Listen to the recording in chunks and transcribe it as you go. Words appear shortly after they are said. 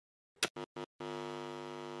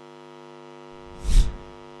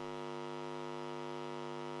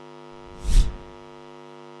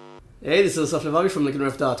Hey, this is Asaf from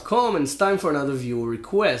LickNRiff.com, and it's time for another viewer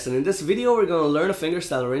request. And in this video we're going to learn a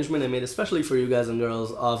fingerstyle arrangement I made especially for you guys and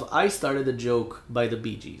girls of I Started a Joke by the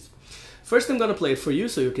Bee Gees. First I'm going to play it for you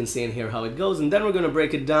so you can see and hear how it goes, and then we're going to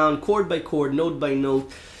break it down chord by chord, note by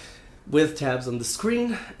note, with tabs on the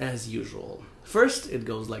screen as usual. First it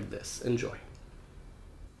goes like this. Enjoy.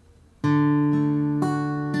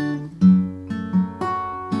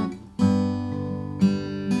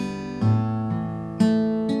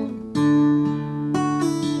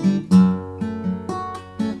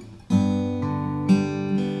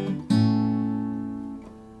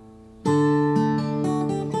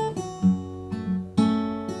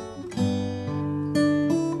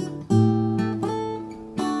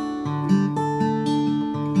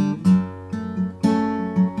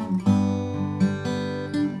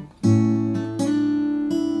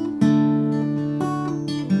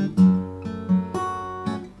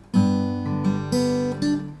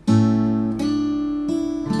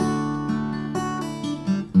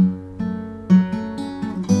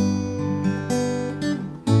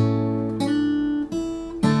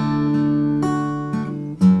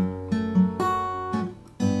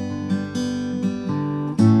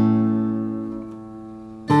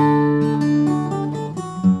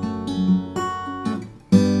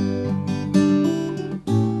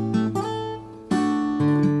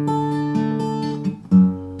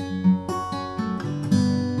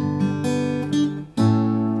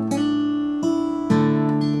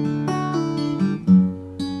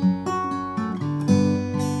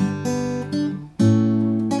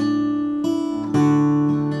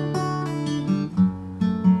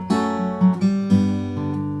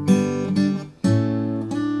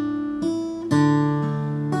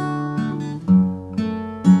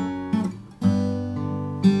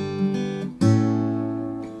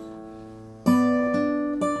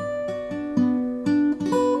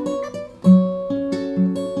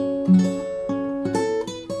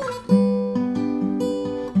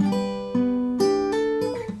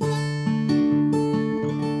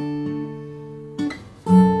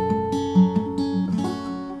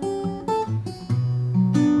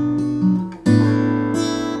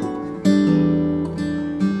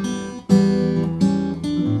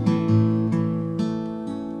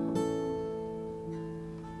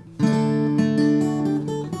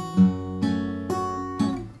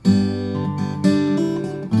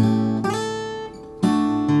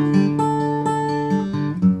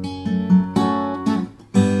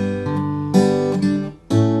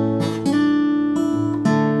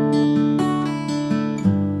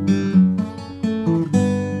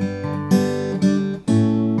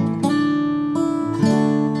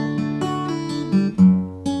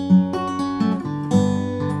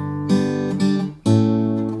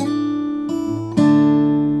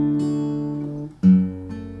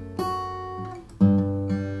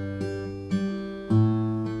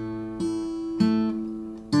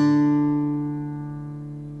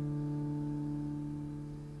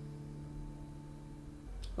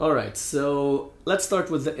 Alright, so let's start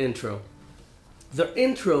with the intro. The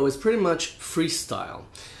intro is pretty much freestyle.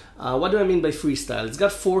 What do I mean by freestyle? It's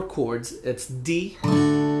got 4 chords. It's D,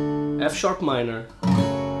 F sharp minor,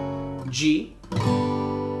 G,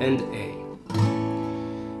 and A.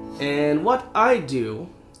 And what I do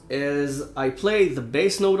is I play the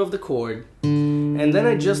bass note of the chord, and then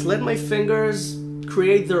I just let my fingers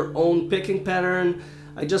create their own picking pattern.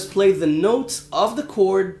 I just play the notes of the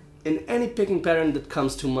chord in any picking pattern that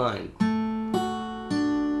comes to mind.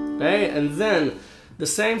 Okay, and then the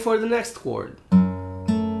same for the next chord.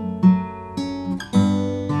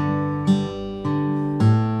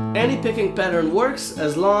 Any picking pattern works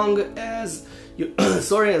as long as you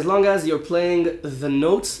as long as you're playing the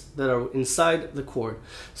notes that are inside the chord.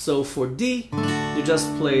 So for D, you just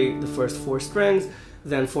play the first 4 strings.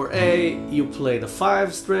 Then for A, you play the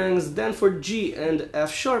 5 strings. Then for G and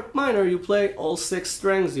F sharp minor, you play all 6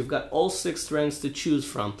 strings. You've got all 6 strings to choose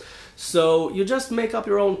from. So you just make up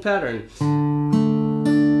your own pattern.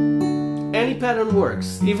 Any pattern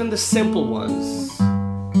works, even the simple ones.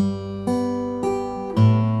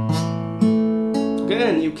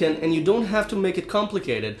 Okay, and you don't have to make it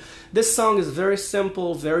complicated. This song is very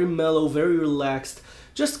simple, very mellow, very relaxed.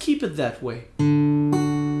 Just keep it that way.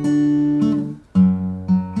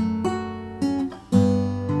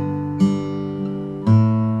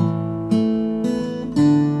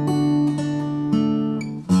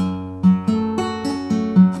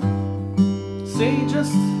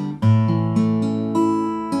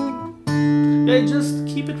 Just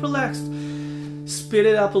keep it relaxed. Speed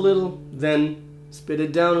it up a little, then speed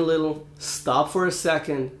it down a little, stop for a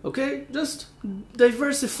second, okay? Just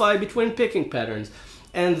diversify between picking patterns.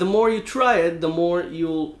 And the more you try it, the more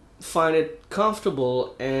you'll find it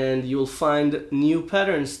comfortable and you'll find new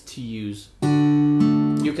patterns to use.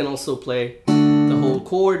 You can also play the whole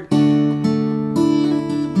chord.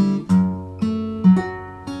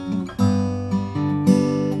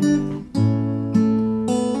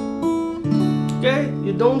 Okay,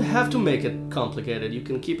 you don't have to make it complicated. You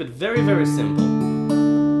can keep it very, very simple.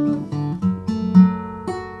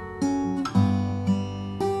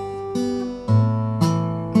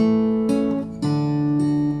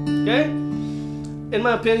 In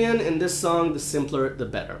my opinion, in this song, the simpler the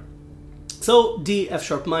better. So D, F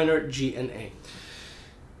sharp minor, G, and A.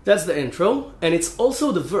 That's the intro, and it's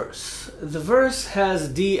also the verse. The verse has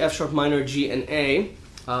D, F sharp minor, G, and A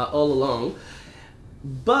all along,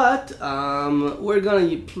 but we're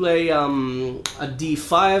gonna play a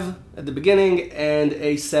D5 at the beginning and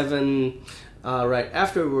a 7 right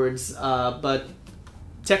afterwards, but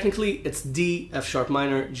technically it's D, F sharp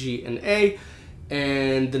minor, G, and A,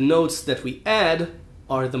 and the notes that we add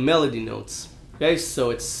are the melody notes. Okay, so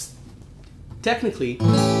it's technically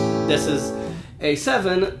this is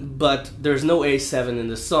A7, but there's no A7 in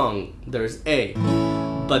the song. There's A,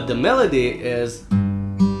 but the melody is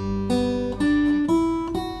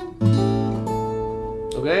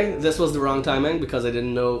okay. This was the wrong timing because I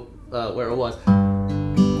didn't know where it was.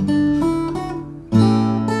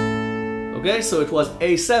 Okay, so it was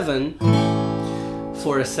A7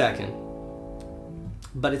 for a second.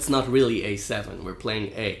 But it's not really A7, we're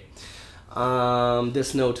playing A.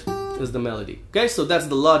 This note is the melody. Okay, so that's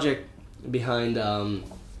the logic behind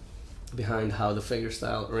behind how the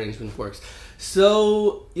fingerstyle arrangement works.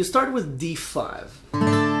 So you start with D5.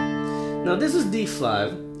 Now this is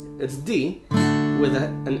D5, it's D with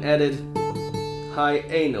an added high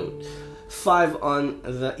A note, 5 on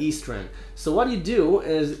the E string. So what you do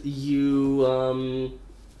is you,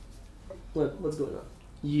 what's going on?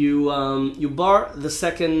 You bar the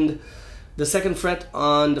second fret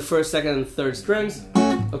on the first, second, and third strings.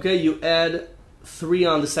 Okay, you add 3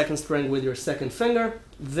 on the second string with your second finger.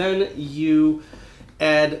 Then you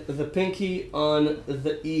add the pinky on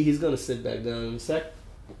the E. He's gonna sit back down in a sec.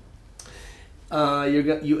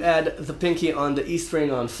 You add the pinky on the E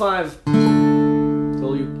string on 5.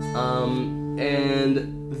 Told you.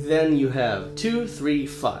 And then you have 2, 3,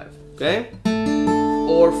 5. Okay,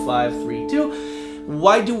 or 5, 3, 2.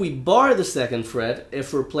 Why do we bar the second fret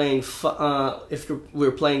if we're playing 5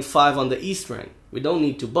 on the E string? We don't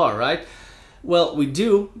need to bar, right? Well, we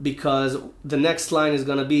do because the next line is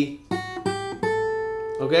gonna be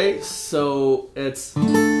okay. So it's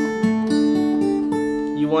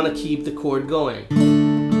you want to keep the chord going.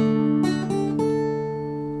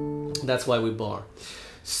 That's why we bar.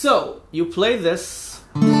 So you play this,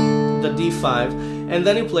 the D5, and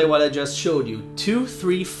then you play what I just showed you, 2,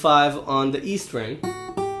 3, 5 on the E string.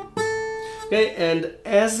 Okay, and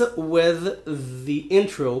as with the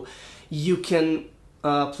intro, you can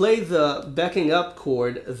play the backing up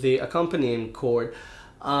chord, the accompanying chord,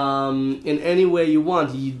 in any way you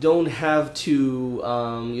want. You don't have to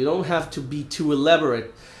be too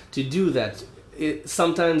elaborate to do that.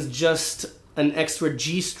 Sometimes just an extra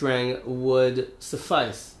G string would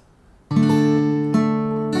suffice.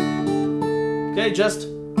 Okay, just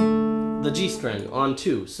the G string on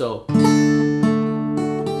 2, so.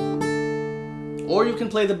 Or you can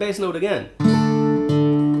play the bass note again.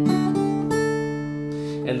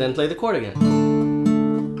 And then play the chord again.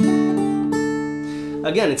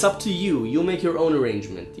 Again, it's up to you. You make your own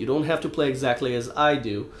arrangement. You don't have to play exactly as I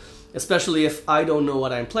do, especially if I don't know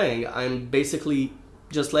what I'm playing. I'm basically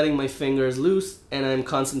just letting my fingers loose and I'm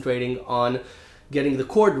concentrating on getting the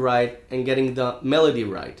chord right and getting the melody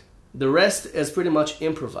right. The rest is pretty much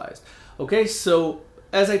improvised. Okay, so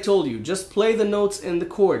as I told you, just play the notes in the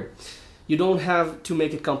chord. You don't have to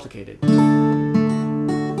make it complicated.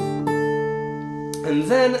 And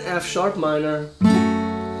then F sharp minor,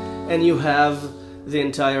 and you have the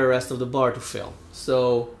entire rest of the bar to fill.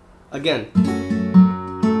 So again,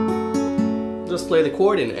 just play the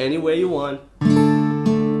chord in any way you want.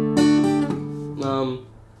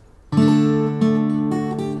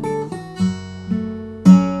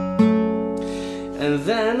 And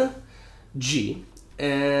then G,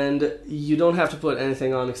 and you don't have to put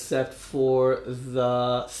anything on except for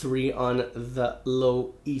the 3 on the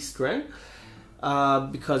low E string,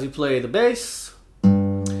 because you play the bass,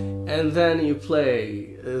 and then you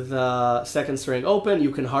play the second string open.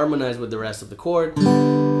 You can harmonize with the rest of the chord,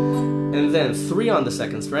 and then 3 on the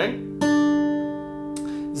second string,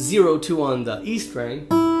 0, 2 on the E string.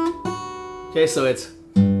 Okay, so it's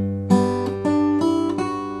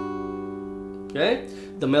okay.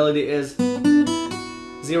 The melody is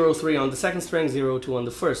 0-3 on the second string, 0-2 on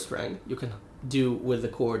the first string. You can do with the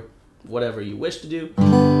chord whatever you wish to do.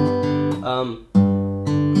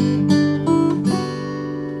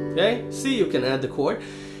 Okay, see, you can add the chord,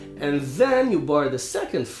 and then you bar the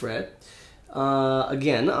second fret,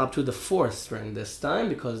 again up to the fourth string this time,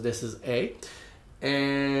 because this is A,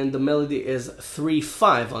 and the melody is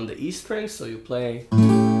 3-5 on the E string, so you play,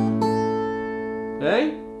 okay,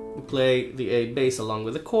 you play the A bass along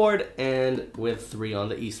with the chord and with 3 on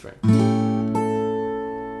the E string.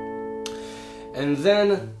 And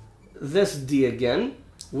then this D again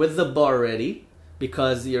with the bar ready,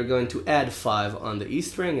 because you're going to add 5 on the E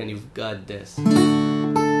string, and you've got this. You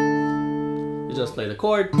just play the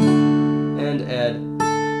chord and add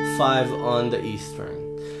 5 on the E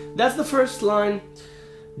string. That's the first line,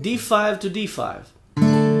 D5 to D5.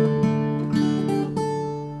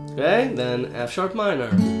 Okay, then F sharp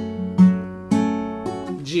minor,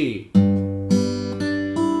 G,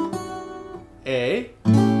 A,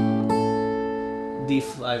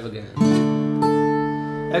 D5 again.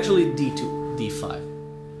 Actually D2. D5.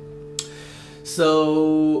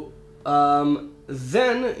 So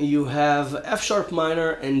then you have F sharp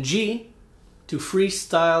minor and G to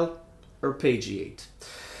freestyle arpeggiate,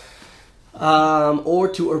 or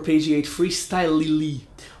to arpeggiate freestylely,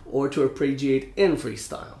 or to arpeggiate in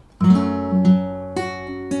freestyle.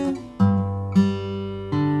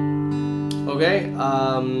 Okay,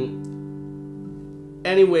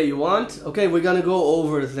 any way you want. Okay, we're gonna go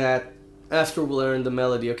over that after we learn the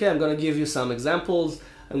melody. Okay, I'm gonna give you some examples,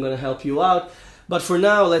 I'm gonna help you out, but for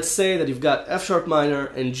now let's say that you've got F sharp minor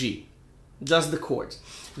and G, just the chords.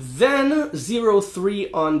 Then 0-3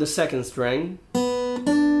 on the second string,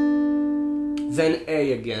 then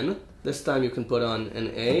A again. This time you can put on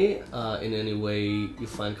an A in any way you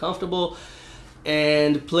find comfortable,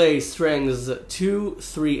 and play strings 2,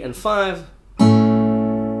 3, and 5.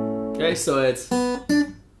 Okay, so it's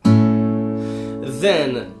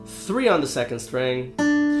then 3 on the second string,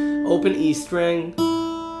 open E string,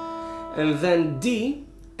 and then D,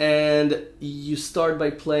 and you start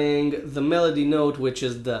by playing the melody note, which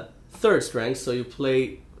is the third string, so you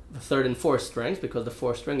play the third and fourth strings, because the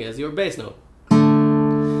fourth string is your bass note.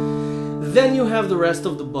 Then you have the rest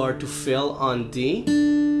of the bar to fill on D,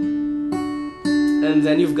 and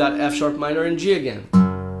then you've got F sharp minor and G again.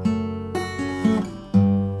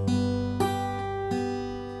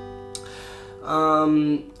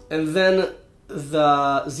 And then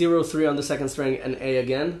the 0-3 on the second string and A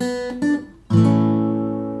again.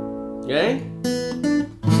 Okay?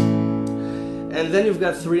 And then you've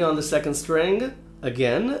got 3 on the second string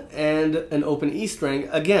again, and an open E string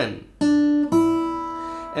again.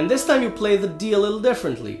 And this time you play the D a little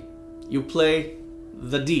differently. You play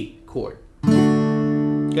the D chord.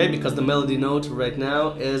 Okay, because the melody note right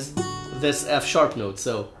now is this F sharp note,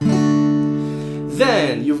 so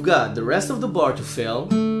then you've got the rest of the bar to fill,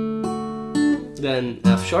 then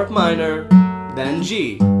F sharp minor, then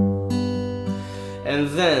G. And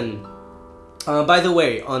then, by the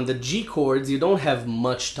way, on the G chords you don't have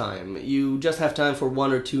much time. You just have time for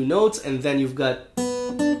 1 or 2 notes, and then you've got,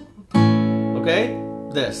 okay,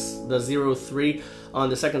 this, the 0-3 on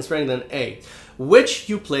the second string, then A, which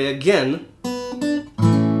you play again,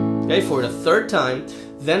 okay, for the third time,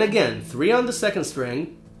 then again 3 on the second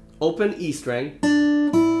string, open E string,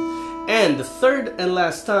 and the third and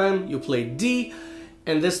last time you play D,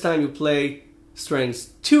 and this time you play strings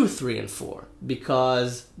 2, 3, and 4,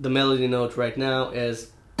 because the melody note right now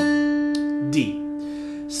is D.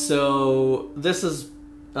 So this is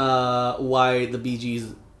why the Bee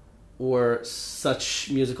Gees were such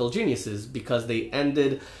musical geniuses, because they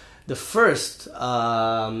ended the first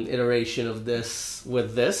iteration of this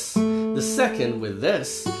with this, the second with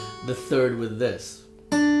this, the third with this,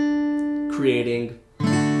 creating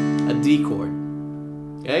a D chord.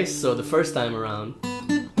 Okay, so the first time around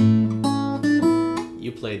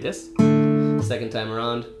you play this, second time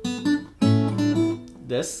around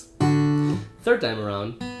this, third time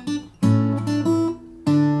around,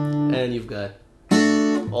 and you've got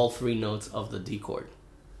all 3 notes of the D chord.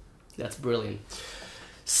 That's brilliant.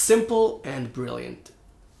 Simple and brilliant.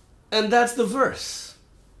 And that's the verse.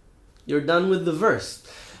 You're done with the verse.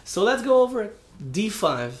 So let's go over it.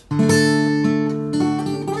 D5,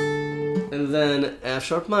 and then F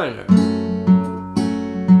sharp minor,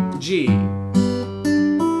 G,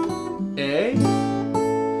 A,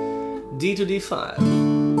 D to D5,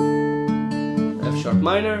 F sharp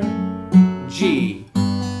minor, G,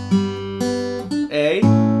 A,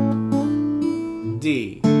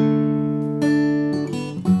 D,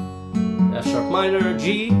 F sharp minor,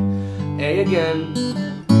 G, A again,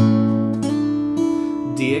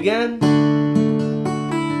 D again,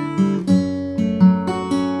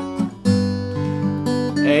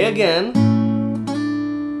 A again,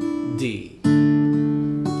 D.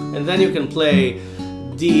 And then you can play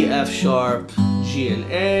D, F sharp, G and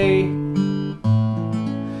A.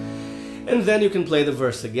 And then you can play the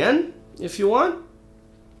verse again, if you want,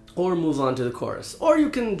 or move on to the chorus. Or you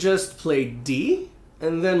can just play D,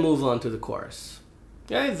 and then move on to the chorus.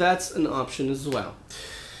 Okay, that's an option as well.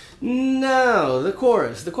 Now, the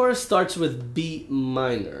chorus. The chorus starts with B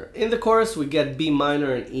minor. In the chorus, we get B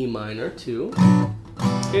minor and E minor too.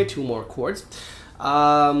 Okay, 2 more chords.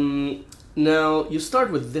 Now, you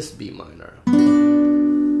start with this B minor.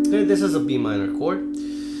 Okay, this is a B minor chord.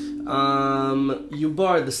 You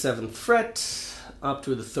bar the 7th fret up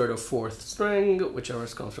to the 3rd or 4th string, whichever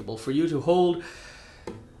is comfortable for you to hold.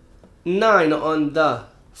 9 on the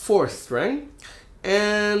 4th string,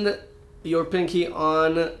 and your pinky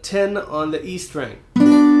on 10 on the E string.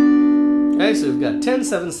 Okay, so we've got 10,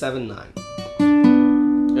 7, 7, 9.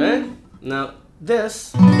 Okay, now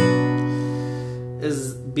this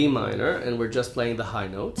is B minor, and we're just playing the high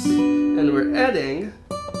notes, and we're adding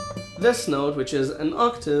this note, which is an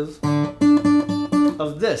octave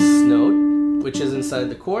of this note, which is inside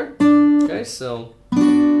the chord. Okay, so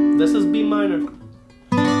this is B minor.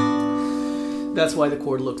 That's why the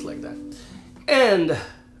chord looks like that. And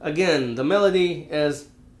again, the melody is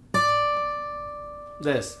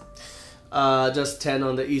this, just 10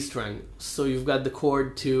 on the E string. So you've got the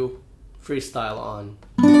chord to freestyle on.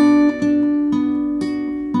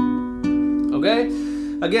 Okay?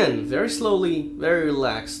 Again, very slowly, very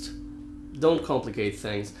relaxed. Don't complicate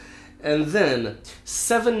things. And then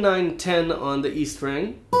 7, 9, 10 on the E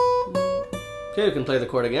string. Okay, you can play the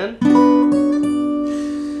chord again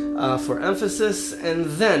for emphasis. And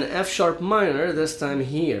then F sharp minor, this time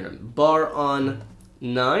here. Bar on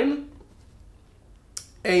 9,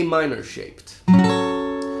 A minor shaped.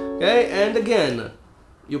 Okay, and again,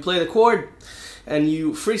 you play the chord and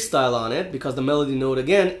you freestyle on it because the melody note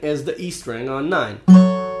again is the E string on 9.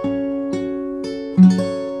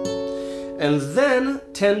 And then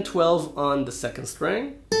 10, 12 on the 2nd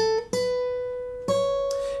string.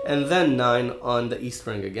 And then 9 on the E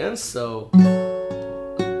string again, so.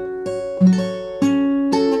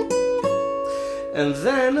 And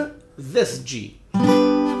then this G.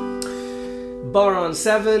 Bar on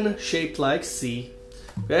 7, shaped like C.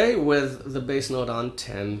 Okay, with the bass note on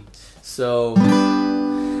 10. So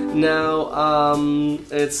now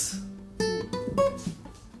it's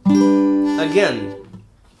again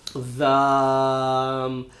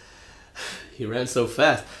he ran so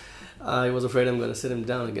fast I was afraid I'm gonna sit him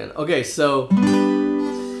down again. Okay, so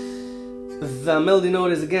the melody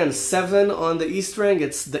note is again 7 on the E string.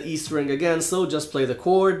 It's the E string again, so just play the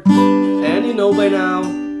chord, and you know by now,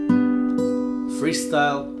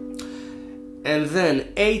 freestyle. And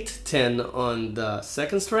then 8, 10 on the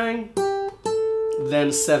 2nd string,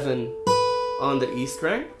 then 7 on the E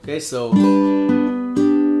string. Okay, so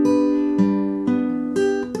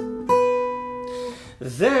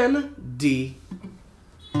then D,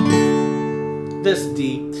 this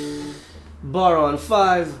D, bar on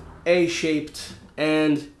 5, A shaped,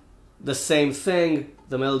 and the same thing,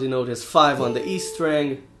 the melody note is 5 on the E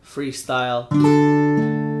string, freestyle.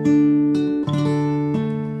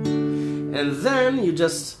 And then you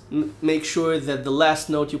just make sure that the last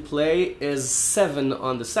note you play is 7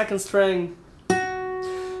 on the 2nd string,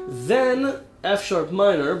 then F sharp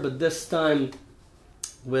minor, but this time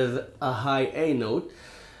with a high A note,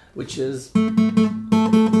 which is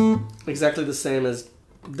exactly the same as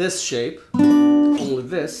this shape, only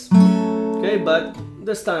this. Okay, but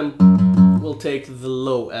this time we'll take the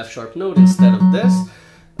low F sharp note instead of this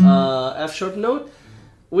F sharp note.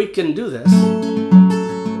 We can do this.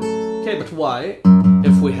 Okay, but why?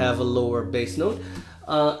 If we have a lower bass note,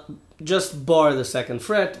 just bar the 2nd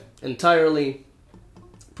fret entirely,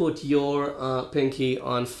 put your pinky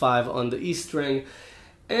on 5 on the E string,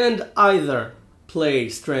 and either play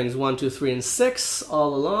strings 1, 2, 3, and 6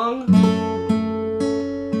 all along,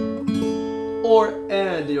 or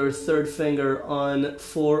add your 3rd finger on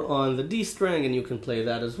 4 on the D string, and you can play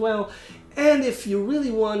that as well. And if you really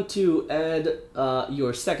want to add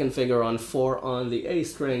your 2nd finger on 4 on the A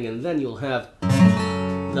string, and then you'll have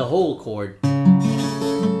the whole chord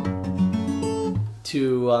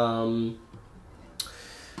to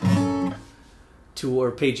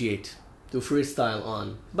arpeggiate, to freestyle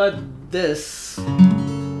on. But this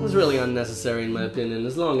was really unnecessary in my opinion.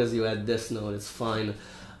 As long as you add this note, it's fine.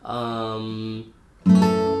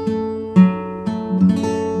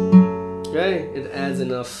 Okay, it adds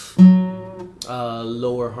enough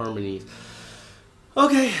lower harmonies.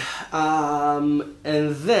 Okay, and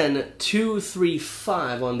then 2, 3,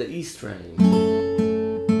 5 on the E string.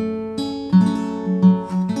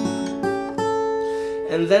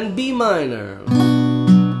 and then B minor.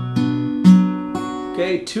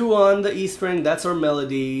 Okay, 2 on the E string, that's our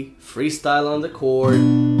melody. Freestyle on the chord.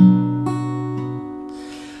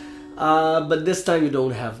 But this time you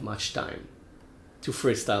don't have much time to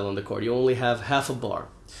freestyle on the chord. You only have half a bar.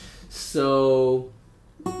 So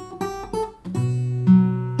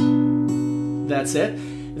that's it.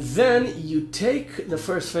 Then you take the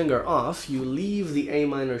first finger off, you leave the A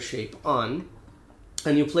minor shape on,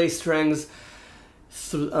 and you play strings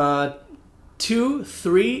 2,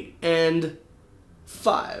 3, and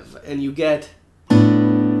 5, and you get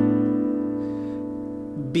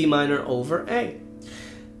B minor over A.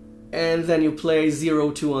 And then you play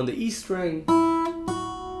 0, 2 on the E string,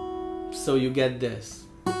 so you get this.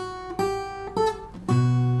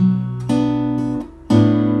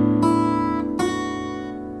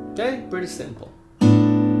 Okay, pretty simple.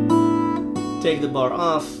 Take the bar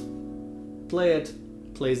off, play it,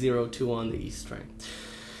 play 0, 2 on the E string.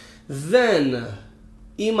 Then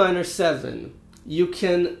E minor 7, you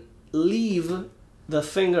can leave the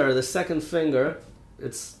finger, the second finger,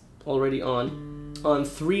 it's already on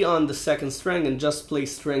 3 on the second string, and just play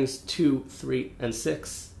strings 2, 3, and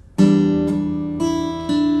 6. And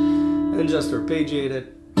just arpeggiate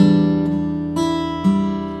it.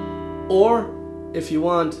 Or, if you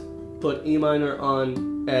want, put E minor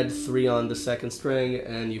on, add 3 on the second string,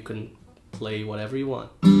 and you can play whatever you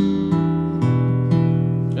want.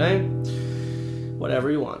 Okay?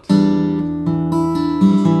 Whatever you want.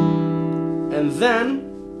 And then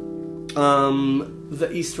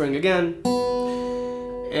the E string again,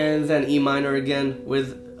 and then E minor again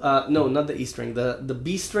with no, not the E string, the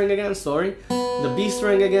B string again, sorry. The B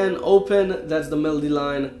string again, open, that's the melody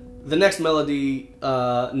line. The next melody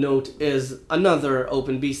note is another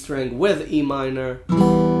open B string with E minor.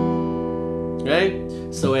 Okay?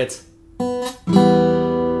 So it's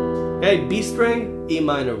okay, B string, E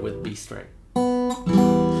minor with B string.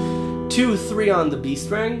 2, 3 on the B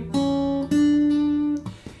string.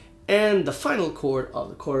 And the final chord of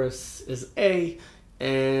the chorus is A,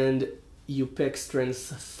 and you pick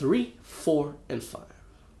strings 3, 4, and 5.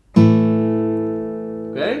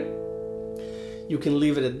 Okay? You can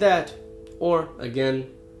leave it at that, or again,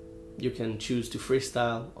 you can choose to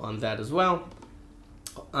freestyle on that as well.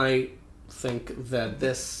 I think that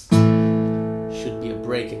this should be a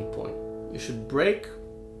breaking point. You should break,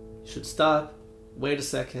 you should stop, wait a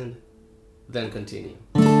second, then continue.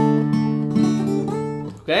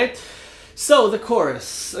 Okay? So the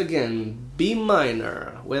chorus, again, B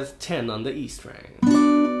minor with 10 on the E string.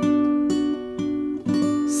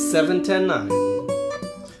 7, 10, 9.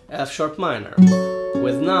 F sharp minor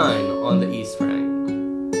with 9 on the E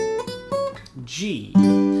string. G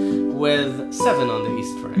with 7 on the E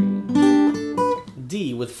string.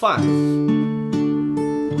 D with 5.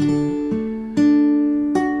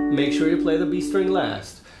 Make sure you play the B string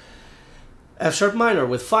last. F sharp minor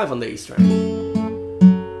with 5 on the E string.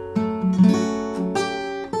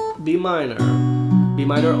 B minor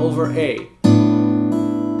over A,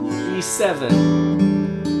 E7,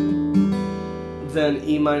 then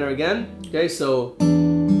E minor again. Okay, so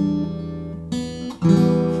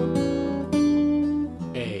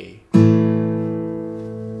A.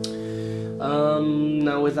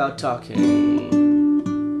 Now without talking.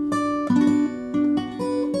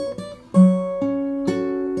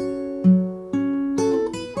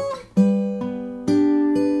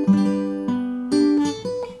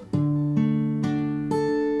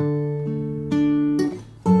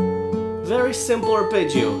 Very simple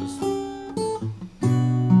arpeggios.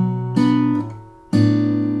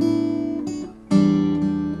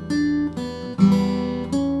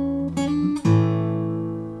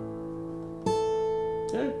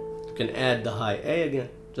 Okay. You can add the high A again,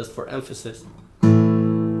 just for emphasis.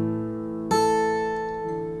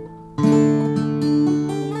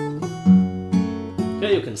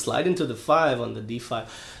 Okay, you can slide into the 5 on the D5.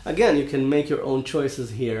 Again, you can make your own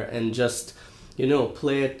choices here and just, you know,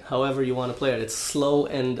 play it however you want to play it. It's slow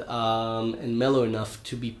and mellow enough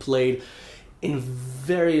to be played in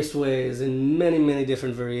various ways, in many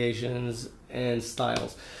different variations and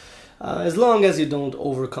styles, as long as you don't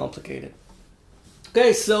overcomplicate it.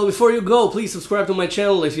 Okay, so before you go, please subscribe to my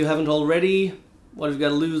channel if you haven't already. What have you got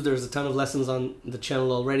to lose? There's a ton of lessons on the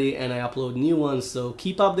channel already, and I upload new ones, so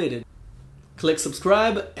keep updated. Click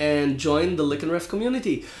subscribe and join the LickNRiff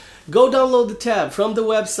community. Go download the tab from the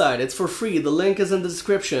website. It's for free. The link is in the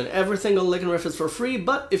description. Everything on LickNRiff is for free,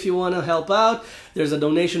 but if you want to help out, there's a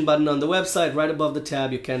donation button on the website right above the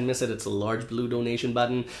tab. You can't miss it. It's a large blue donation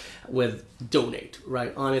button with donate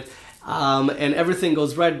right on it. And everything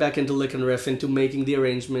goes right back into LickNRiff, into making the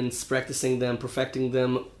arrangements, practicing them, perfecting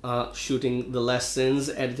them, shooting the lessons,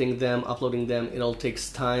 editing them, uploading them. It all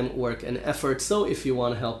takes time, work, and effort. So if you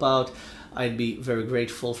want to help out, I'd be very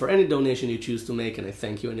grateful for any donation you choose to make, and I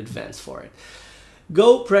thank you in advance for it.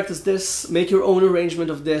 Go practice this, make your own arrangement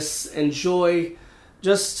of this, enjoy,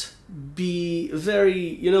 just be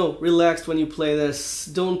very, relaxed when you play this.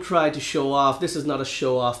 Don't try to show off. This is not a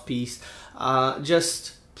show-off piece.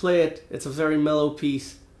 Just play it. It's a very mellow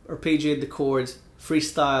piece. Arpeggiate the chords,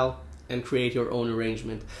 freestyle, and create your own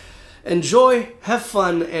arrangement. Enjoy, have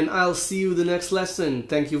fun, and I'll see you the next lesson.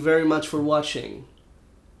 Thank you very much for watching.